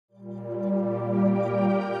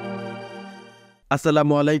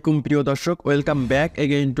আসসালামু আলাইকুম প্রিয় দর্শক, welcome back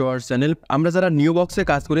again to our channel. আমরা যারা নিউবক্সে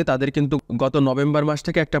কাজ করি তাদের কিন্তু গত নভেম্বর মাস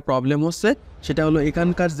থেকে একটা প্রবলেম হচ্ছে, সেটা হলো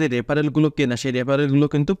এখানকার যে রেফারেলগুলো কেনা সেই রেফারেলগুলো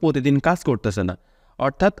কিন্তু প্রতিদিন কাজ করতেছে না,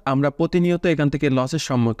 অর্থাৎ আমরা প্রতিনিয়ত এখান থেকে লসের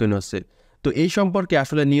সম্মুখীন হচ্ছে। তো এই সম্পর্কে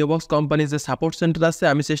আসলে নিউবক্স কোম্পানির যে সাপোর্ট সেন্টার আছে,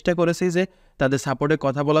 আমি চেষ্টা করেছি যে তাদের সাপোর্টে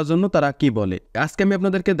কথা বলার জন্য তারা কি বলে। আজকে আমি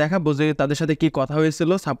আপনাদেরকে দেখাবো যে তাদের সাথে কি কথা হয়েছিল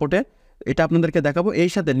সাপোর্টে, এটা আপনাদেরকে দেখাবো। এই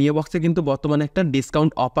সাথে নিউবক্সে কিন্তু বর্তমানে একটা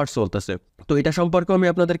ডিসকাউন্ট অফার চলতেছে, তো এটা সম্পর্কেও আমি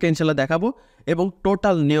আপনাদেরকে ইনশাল্লাহ দেখাবো এবং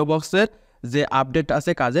টোটাল নিউবক্সের যে আপডেট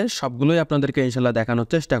আছে কাজের সবগুলোই আপনাদেরকে ইনশাল্লাহ দেখানোর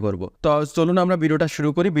চেষ্টা করব। তো চলুন আমরা ভিডিওটা শুরু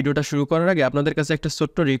করি। ভিডিওটা শুরু করার আগে আপনাদের কাছে একটা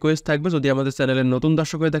ছোট্ট রিকোয়েস্ট থাকবে, যদি আমাদের চ্যানেলের নতুন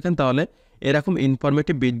দর্শক হয়ে দেখেন তাহলে এরকম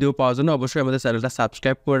ইনফরমেটিভ ভিডিও পাওয়ার জন্য অবশ্যই আমাদের চ্যানেলটা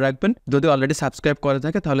সাবস্ক্রাইব করে রাখবেন। যদি অলরেডি সাবস্ক্রাইব করে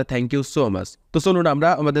থাকে তাহলে থ্যাংক ইউ সো মাচ। তো চলুন আমরা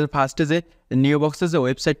আমাদের ফার্স্টে যে নিউবক্সের যে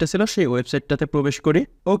ওয়েবসাইটটা ছিল সেই ওয়েবসাইটটাতে প্রবেশ করি।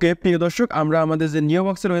 ওকে প্রিয় দর্শক, আমরা আমাদের যে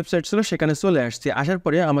নিউবক্সের ওয়েবসাইট ছিল সেখানে চলে আসছি। আসার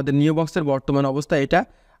পরে আমাদের নিউবক্সের বর্তমান অবস্থা এটা।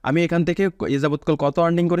 আমি এখান থেকে এ যাবৎকাল কত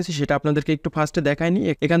আর্নিং করেছি সেটা আপনাদেরকে একটু ফার্স্টে দেখাইনি।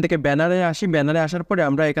 এখান থেকে ব্যানারে আসি, ব্যানারে আসার পরে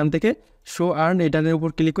আমরা এখান থেকে শো আর্ন এটার উপর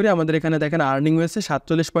ক্লিক করি। আমাদের এখানে দেখেন আর্নিং হয়েছে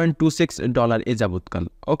 $47.26 এ যাবৎকাল।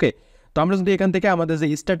 ওকে, তো আমরা যদি এখান থেকে আমাদের যে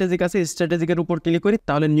স্ট্র্যাটেজিক আছে স্ট্র্যাটেজিকের উপর ক্লিক করি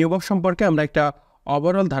তাহলে নিউবক্স সম্পর্কে আমরা একটা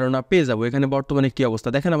ওভারঅল ধারণা পেয়ে যাবো। এখানে বর্তমানে কী অবস্থা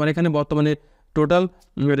দেখেন, আমার এখানে বর্তমানে টোটাল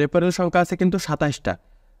রেফারেল সংখ্যা আছে কিন্তু 27টা।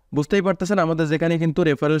 বুঝতেই পারতেছেন আমাদের যেখানে কিন্তু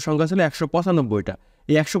রেফারেল সংখ্যা ছিল 195টা।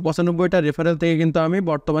 এই 195টা রেফারেল থেকে কিন্তু আমি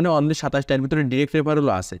বর্তমানে অনলি 27টার ভিতরে ডিরেক্ট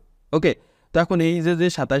রেফারেলও আছে। ওকে, তো এখন এই যে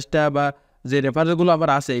 27টা বা যে রেফারেলগুলো আমার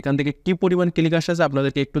আছে এখান থেকে কী পরিমাণ ক্লিক আসছে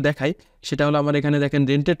আপনাদেরকে একটু দেখাই। সেটা হলো আমার এখানে দেখেন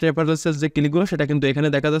রেন্টেড রেফারেলসের যে ক্লিকগুলো সেটা কিন্তু এখানে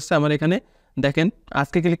দেখা যাচ্ছে। আমার এখানে দেখেন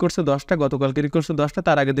আজকে ক্লিক করছে 10টা, গতকাল ক্লিক করছে 10টা,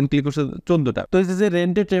 তার আগের দিন ক্লিক করছে 14টা। তো এই যে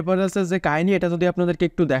রেন্টেড রেফারেলসের যে কাহিনী এটা যদি আপনাদেরকে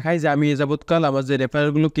একটু দেখাই, যে আমি এ যাবৎকাল আমার যে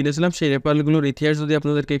রেফারেলগুলো কিনেছিলাম সেই রেফারেলগুলোর ইতিহাস যদি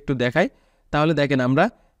আপনাদেরকে একটু দেখাই তাহলে দেখেন আমরা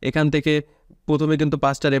এখান থেকে প্রথমে কিন্তু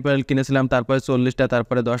 5টা রেফারেল কিনেছিলাম, তারপরে 40টা,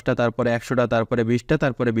 তারপরে 10টা, তারপরে 100টা, তারপরে 20টা,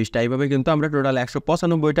 তারপরে 20টা, এইভাবে কিন্তু আমরা টোটাল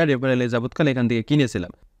 195টা রেফারেল যাবৎকাল এখান থেকে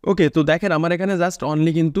কিনেছিলাম। ওকে, তো দেখেন আমার এখানে জাস্ট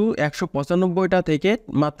অনলি কিন্তু 195টা থেকে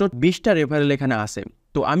মাত্র 20টা রেফারেল এখানে আসে।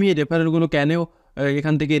 তো আমি এই রেফারেলগুলো কেন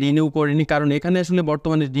এখান থেকে রিনিউ করিনি, কারণ এখানে আসলে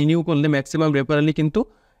বর্তমানে রিনিউ করলে ম্যাক্সিমাম রেফারেলই কিন্তু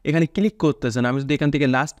এখানে ক্লিক করতেছে না। আমি যদি এখান থেকে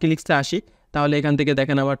লাস্ট ক্লিকসে আসি তাহলে এখান থেকে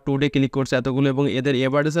দেখেন আমার টুডে ক্লিক করছে এতগুলো, এবং এদের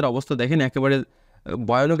এভারেজের অবস্থা দেখেন একেবারে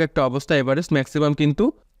ভয়ানক একটা অবস্থা। এভারেজ ম্যাক্সিমাম কিন্তু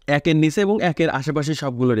 1-এর নিচে এবং 1-এর আশেপাশে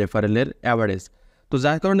সবগুলো রেফারেলের অ্যাভারেজ। তো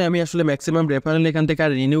যার কারণে আমি আসলে ম্যাক্সিমাম রেফারেল এখান থেকে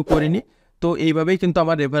আর রিনিউ করিনি। তো এইভাবেই কিন্তু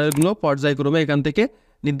আমার রেফারেলগুলো পর্যায়ক্রমে এখান থেকে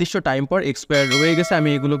নির্দিষ্ট টাইম পর এক্সপায়ার হয়ে গেছে, আমি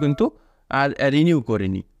এগুলো কিন্তু আর রিনিউ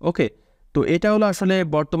করিনি। ওকে, তো এটা হলো আসলে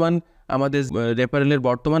বর্তমান আমাদের রেফারেলের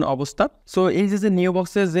বর্তমান অবস্থা। সো এই যে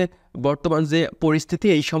নিউবক্সের যে বর্তমান যে পরিস্থিতি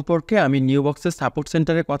এই সম্পর্কে আমি নিউবক্সের সাপোর্ট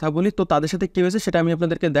সেন্টারে কথা বলি। তো তাদের সাথে কী হয়েছে সেটা আমি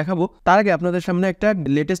আপনাদেরকে দেখাবো। তার আগে আপনাদের সামনে একটা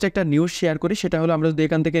লেটেস্ট একটা নিউজ শেয়ার করি। সেটা হলো আমরা যদি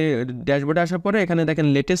এখান থেকে ড্যাশবোর্ডে আসার পরে এখানে দেখেন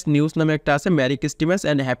লেটেস্ট নিউজ নামে একটা আছে, merry Christmas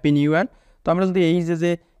and happy new year. তো আমরা যদি এই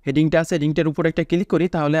যে হেডিংটা আছে হেডিংটার উপর একটা ক্লিক করি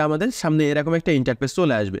তাহলে আমাদের সামনে এরকম একটা ইন্টারফেস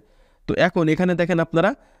চলে আসবে। তো এখন এখানে দেখেন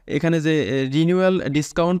আপনারা এখানে যে renewal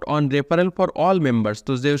discount on referral for all members,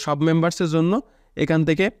 তো যে সব মেম্বার্সের জন্য এখান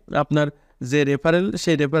থেকে আপনার যে রেফারেল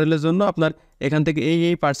সেই রেফারেলের জন্য আপনার এখান থেকে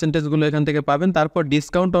এই পার্সেন্টেজগুলো এখান থেকে পাবেন। তারপর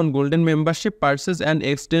discount on golden membership purchase and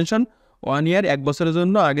extension 1 ইয়ার, 1 বছরের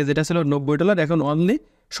জন্য আগে যেটা ছিল $90 এখন অনলি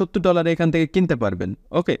 $70 এখান থেকে কিনতে পারবেন।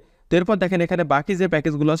 ওকে, তো এরপর দেখেন এখানে বাকি যে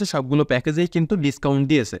প্যাকেজগুলো আছে সবগুলো প্যাকেজেই কিন্তু ডিসকাউন্ট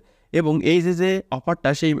দিয়েছে, এবং এই যে অফারটা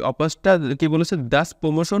সেই অফারটা কি বলেছে, Das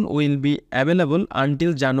promotion will be available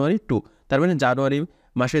until জানুয়ারি 2, তার মানে জানুয়ারি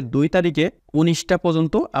মাসের 2 তারিখে 19টা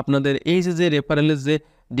পর্যন্ত আপনাদের এই যে রেফারেলের যে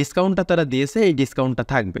ডিসকাউন্টটা তারা দিয়েছে এই ডিসকাউন্টটা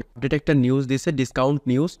থাকবে। আপডেট একটা নিউজ দিয়েছে ডিসকাউন্ট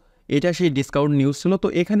নিউজ, এটা সেই ডিসকাউন্ট নিউজ ছিল। তো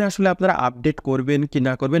এখানে আসলে আপনারা আপডেট করবেন কি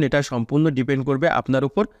না করবেন এটা সম্পূর্ণ ডিপেন্ড করবে আপনার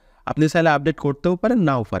উপর। আপনি চাইলে আপডেট করতেও পারেন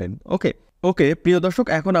নাও পারেন। ওকে প্রিয় দর্শক,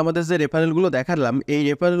 এখন আমাদের যে রেফারেলগুলো দেখালাম এই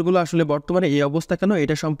রেফারেলগুলো আসলে বর্তমানে এই অবস্থা কেন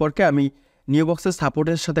এটা সম্পর্কে আমি নিউবক্সের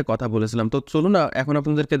সাপোর্টের সাথে কথা বলেছিলাম। তো চলুন না এখন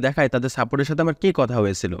আপনাদেরকে দেখাই তাদের সাপোর্টের সাথে আমার কী কথা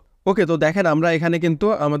হয়েছিল। ওকে, তো দেখেন আমরা এখানে কিন্তু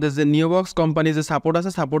আমাদের যে নিউবক্স কোম্পানি যে সাপোর্ট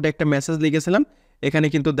আছে সাপোর্টে একটা মেসেজ লিখেছিলাম, এখানে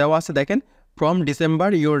কিন্তু দেওয়া আছে দেখেন, from December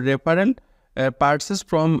your referral purchase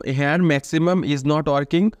from here maximum is not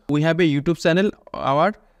working, we have a YouTube channel,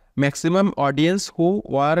 hour maximum audience who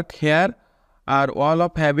work hair R all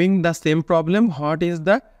of having the same problem, what is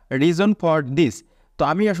the reason for this. তো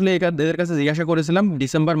আমি আসলে এদের কাছে জিজ্ঞাসা করেছিলাম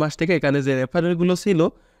December মাস থেকে এখানে যে রেফারেলগুলো ছিল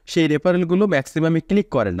সেই রেফারেলগুলো ম্যাক্সিমামই ক্লিক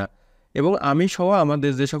করে না, এবং আমি সহ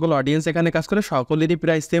আমাদের যে সকল অডিয়েন্স এখানে কাজ করে সকলেরই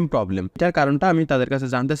প্রায় সেম প্রবলেম। এটার কারণটা আমি তাদের কাছে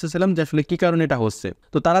জানতে চেয়েছিলাম যে আসলে কী কারণে এটা হচ্ছে।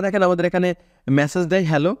 তো তারা দেখেন আমাদের এখানে মেসেজ দেয়,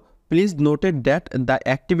 hello please noted that the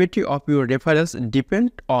activity of your referrals depend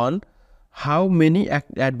on how many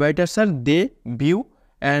অ্যাডভাইটার্স R they view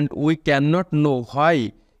and we cannot know why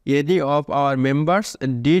any of our members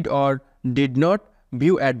did or did not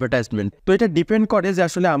view advertisement. তো এটা depend করে যে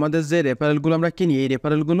আসলে আমাদের যে রেফারেলগুলো আমরা কিনি এই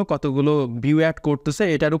রেফারেলগুলো কতগুলো ভিউ অ্যাড করতেছে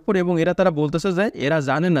এটার উপর, এবং তারা বলতেছে যে এরা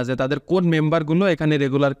জানে না যে তাদের কোন মেম্বারগুলো এখানে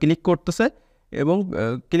রেগুলার ক্লিক করতেছে এবং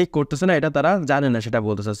ক্লিক করতেছে না, এটা তারা জানে না, সেটা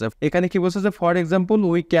বলতেছে। এখানে কি বলছে যে for example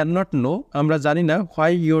we can not know, আমরা জানি না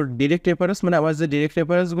হোয়াই ইউর ডিরেক্ট রেফারেন্স, মানে আমার যে ডিরেক্ট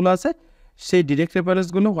রেফারেন্সগুলো আছে সেই direct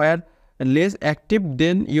রেফারেন্সগুলো where less active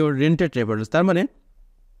then your rented reference. তার মানে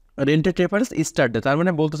রেন্টেড রেফারেন্স স্টার্টে, তার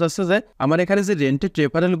মানে বলতে চাচ্ছে যে আমার এখানে যে রেন্টেড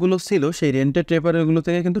রেফারেলগুলো ছিল সেই রেন্টেড রেফারেলগুলো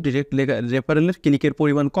থেকে কিন্তু ডিরেক্ট রেফারেলের ক্লিকের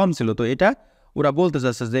পরিমাণ কম ছিল। তো এটা ওরা বলতে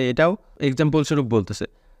চাচ্ছে যে এটাও এক্সাম্পল স্বরূপ বলতেছে।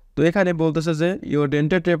 তো এখানে বলতেছে যে your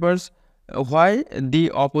rented reference why the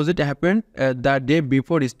opposite happened the day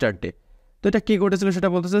before start day. তো এটা কী ঘটেছিল সেটা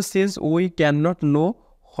বলতেছে since we can not know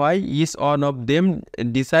why is on of them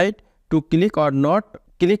decide to click or not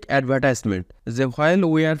click advertisement, যে হোয়াইল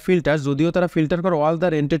উই আর ফিল্টার, যদিও তারা filter করে all the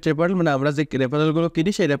rented referral, মানে আমরা যে রেফারেলগুলো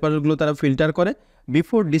কিনি সেই রেফারেলগুলো তারা ফিল্টার করে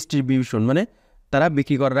বিফোর ডিস্ট্রিবিউশন, মানে তারা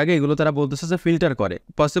বিক্রি করার আগে এগুলো তারা বলতেছে যে ফিল্টার করে।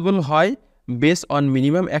 পসিবল হয় based on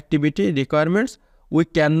minimum activity requirements, we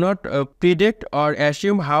can not predict or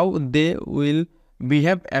assume how they will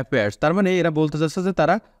behave affairs. তার মানে এরা বলতে চাচ্ছে যে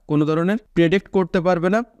তারা কোনো ধরনের প্রেডিক্ট করতে পারবে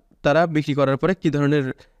না তারা বিক্রি করার পরে কী ধরনের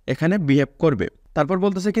এখানে বিহেভ করবে। তারপর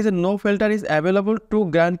বলতেছে কি যে no filter is available to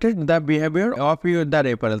granted the behaviour of you're the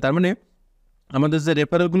referral. তার মানে আমাদের যে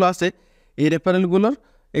রেফারেলগুলো আছে এই রেফারেলগুলোর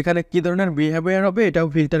এখানে কী ধরনের বিহেভিয়ার হবে এটাও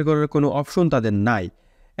ফিল্টার করার কোনো অপশন তাদের নাই।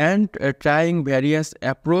 And trying various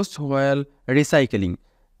approach while recycling,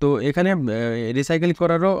 তো এখানে রিসাইকেল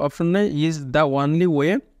করারও অপশন নেই। Is the only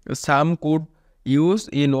way some could use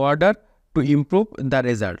in order to improve the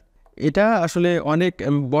result. এটা আসলে অনেক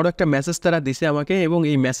বড় একটা মেসেজ তারা দিছে আমাকে, এবং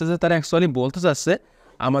এই মেসেজে তারা অ্যাকচুয়ালি বলতে চাচ্ছে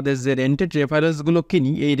আমাদের যে রেন্টেড রেফারেন্সগুলো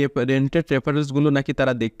কিনি এই রেন্টেড রেফারেন্সগুলো নাকি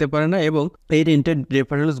তারা দেখতে পারে না, এবং এই রেন্টেড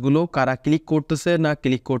রেফারেন্সগুলো কারা ক্লিক করতেছে না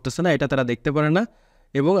ক্লিক করতেছে না এটা তারা দেখতে পারে না,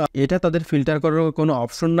 এবং এটা তাদের ফিল্টার করার কোনো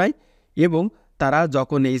অপশন নাই। এবং তারা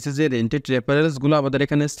যখন এই যে রেন্টেড রেফারেন্সগুলো আমাদের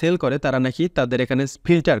এখানে সেল করে তারা নাকি তাদের এখানে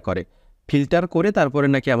ফিল্টার করে তারপরে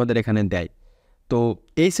নাকি আমাদের এখানে দেয়। তো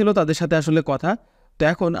এই ছিল তাদের সাথে আসলে কথা। তো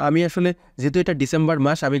এখন আমি আসলে যেহেতু এটা ডিসেম্বর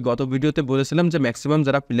মাস, আমি গত ভিডিওতে বলেছিলাম যে ম্যাক্সিমাম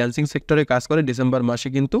যারা ফ্রিল্যান্সিং সেক্টরে কাজ করে ডিসেম্বর মাসে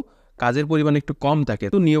কিন্তু কাজের পরিমাণ একটু কম থাকে,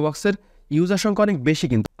 তো নিওবক্সের ইউজার সংখ্যা অনেক বেশি।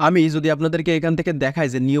 কিন্তু আমি যদি আপনাদেরকে এখান থেকে দেখাই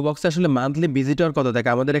যে নিওবক্সে আসলে মান্থলি ভিজিটর কত থাকে,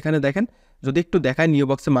 আমাদের এখানে দেখেন যদি একটু দেখায়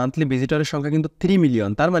নিওবক্সে মান্থলি ভিজিটরের সংখ্যা কিন্তু 3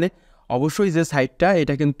 মিলিয়ন। তার মানে অবশ্যই যে সাইটটা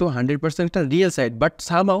এটা কিন্তু 100% একটা রিয়েল সাইট, বাট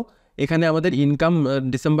সামহাউ এখানে আমাদের ইনকাম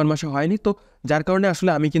ডিসেম্বর মাসে হয়নি। তো যার কারণে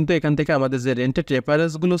আসলে আমি কিন্তু এখান থেকে আমাদের যে রেন্টেড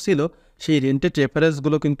রেফারেন্সগুলো ছিল সেই রেন্টেড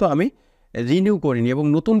রেফারেন্সগুলো কিন্তু আমি রিনিউ করিনি এবং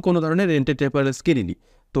নতুন কোনো ধরনের রেন্টেড রেফারেন্স কিনিনি।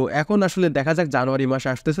 তো এখন আসলে দেখা যাক জানুয়ারি মাস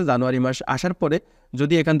আসতেছে, জানুয়ারি মাস আসার পরে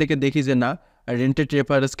যদি এখান থেকে দেখি যে না রেন্টেড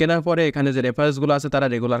রেফারেন্স কেনার পরে এখানে যে রেফারেন্সগুলো আছে তারা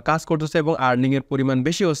রেগুলার কাজ করতেছে এবং আর্নিংয়ের পরিমাণ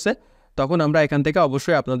বেশি হচ্ছে, তখন আমরা এখান থেকে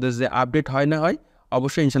অবশ্যই আপনাদের যে আপডেট হয় না হয়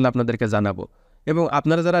অবশ্যই ইনশাল্লাহ আপনাদেরকে জানাবো। এবং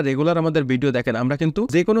আপনারা যারা রেগুলার আমাদের ভিডিও দেখেন আমরা কিন্তু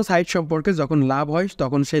যে কোনো সাইট সম্পর্কে যখন লাভ হয়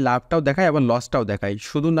তখন সেই লাভটাও দেখাই আবার লসটাও দেখাই,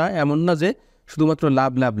 শুধু না এমন না যে শুধুমাত্র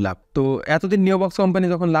লাভ লাভ লাভ। তো এতদিন নিওবক্স কোম্পানি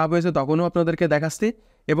যখন লাভ হয়েছে তখনও আপনাদেরকে দেখাচ্ছি,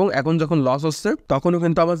 এবং এখন যখন লস হচ্ছে তখনও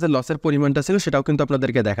কিন্তু আমার যে লসের পরিমাণটা ছিল সেটাও কিন্তু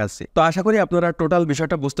আপনাদেরকে দেখাচ্ছি। তো আশা করি আপনারা টোটাল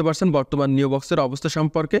বিষয়টা বুঝতে পারছেন বর্তমান নিওবক্সের অবস্থা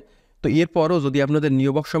সম্পর্কে। তো এরপরও যদি আপনাদের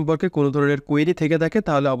নিওবক্স সম্পর্কে কোনো ধরনের কোয়েরি থেকে থাকে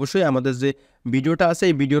তাহলে অবশ্যই আমাদের যে ভিডিওটা আছে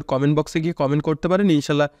এই ভিডিওর কমেন্ট বক্সে গিয়ে কমেন্ট করতে পারেন।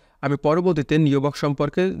 ইনশাল্লাহ আমি পরবর্তীতে নিওবক্স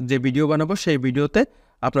সম্পর্কে যে ভিডিও বানাবো সেই ভিডিওতে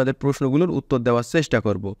আপনাদের প্রশ্নগুলোর উত্তর দেওয়ার চেষ্টা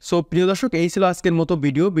করব। সো প্রিয় দর্শক, এই ছিল আজকের মতো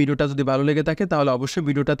ভিডিওটা যদি ভালো লেগে থাকে তাহলে অবশ্যই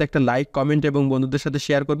ভিডিওটাতে একটা লাইক কমেন্ট এবং বন্ধুদের সাথে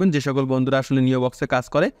শেয়ার করবেন যে সকল বন্ধুরা আসলে নিওবক্সে কাজ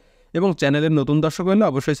করে, এবং চ্যানেলের নতুন দর্শক হলে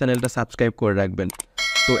অবশ্যই চ্যানেলটা সাবস্ক্রাইব করে রাখবেন।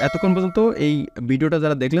 তো এতক্ষণ পর্যন্ত এই ভিডিওটা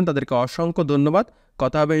যারা দেখলেন তাদেরকে অসংখ্য ধন্যবাদ।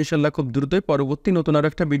 কথা হবে ইনশাল্লাহ খুব দ্রুতই পরবর্তী নতুন আরও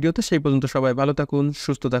একটা ভিডিওতে। সেই পর্যন্ত সবাই ভালো থাকুন,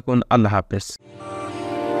 সুস্থ থাকুন, আল্লাহ হাফেজ।